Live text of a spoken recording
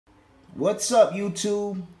What's up,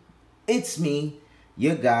 YouTube? It's me,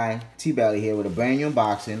 your guy, T-Belly here with a brand new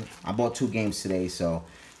unboxing. I bought 2 games today, so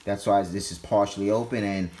that's why this is partially open.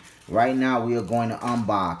 And right now we are going to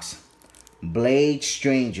unbox Blade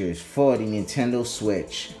Strangers for the Nintendo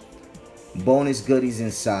Switch. Bonus goodies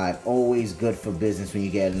inside. Always good for business when you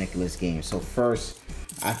get a Nicalis game. So first,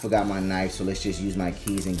 I forgot my knife, so let's just use my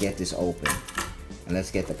keys and get this open. And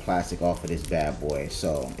let's get the plastic off of this bad boy.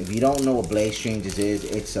 So, if you don't know what Blade Strangers is,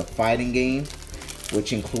 it's a fighting game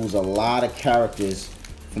which includes a lot of characters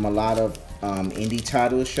from a lot of indie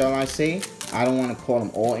titles, shall I say. I don't want to call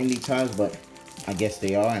them all indie titles, but I guess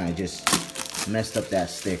they are, and I just messed up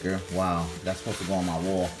that sticker. Wow, that's supposed to go on my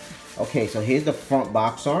wall. Okay, so here's the front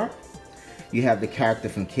box art. You have the character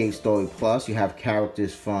from Cave Story Plus. You have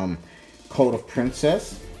characters from Code of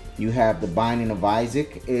Princess. You have the Binding of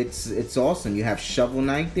Isaac. It's awesome. You have Shovel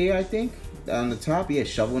Knight there, I think, on the top. Yeah,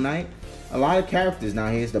 Shovel Knight. A lot of characters. Now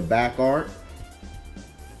here's the back art.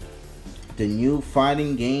 The new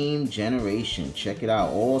fighting game generation. Check it out.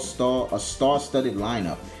 A star-studded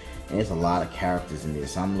lineup. And there's a lot of characters in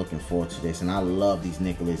this. I'm looking forward to this, and I love these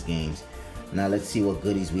Nicalis games. Now let's see what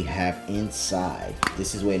goodies we have inside.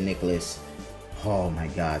 This is where Nicalis, oh my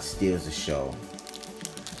God, steals the show.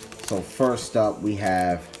 So first up, we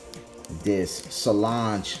have this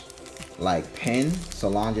Solange like pen.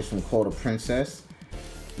 Solange is from Code of Princess.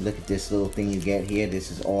 Look at this little thing you get here.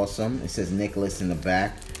 This is awesome. It says Nicalis in the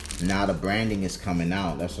back. Now the branding is coming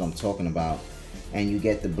out. That's what I'm talking about. And you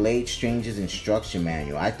get the Blade Strangers instruction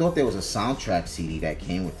manual. I thought there was a soundtrack CD that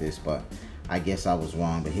came with this, but I guess I was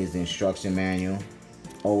wrong. But here's the instruction manual.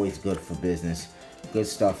 Always good for business. Good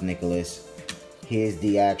stuff, Nicalis. Here's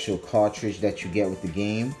the actual cartridge that you get with the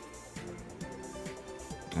game.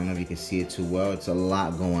 I don't know if you can see it too well. It's a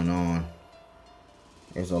lot going on.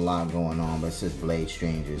 There's a lot going on, but it says Blade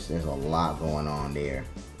Strangers. There's a lot going on there.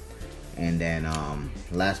 And then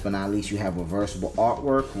last but not least, you have reversible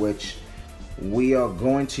artwork, which we are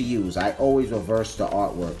going to use. I always reverse the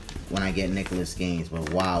artwork when I get Nicalis games,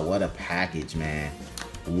 but wow, what a package, man.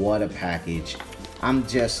 What a package. I'm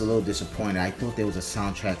just a little disappointed. I thought there was a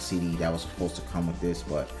soundtrack CD that was supposed to come with this,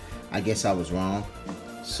 but I guess I was wrong.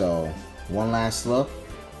 So one last look.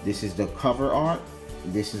 This is the cover art.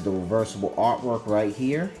 This is the reversible artwork right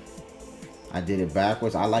here. I did it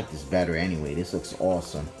backwards. I like this better anyway. This looks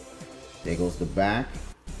awesome. There goes the back.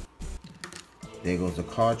 There goes the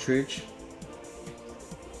cartridge.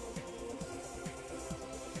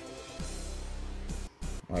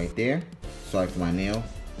 Right there. Sorry for my nail.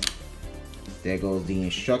 There goes the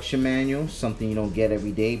instruction manual. Something you don't get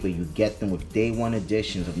every day, but you get them with day 1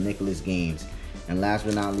 editions of Nicalis games. And last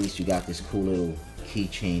but not least, you got this cool little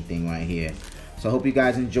keychain thing right here. So I hope you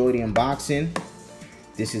guys enjoy the unboxing.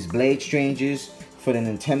 This is Blade Strangers for the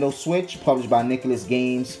Nintendo Switch, published by Nicalis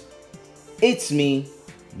Games. It's me,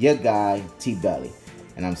 your guy, T-Belly,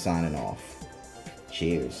 and I'm signing off.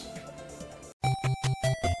 Cheers.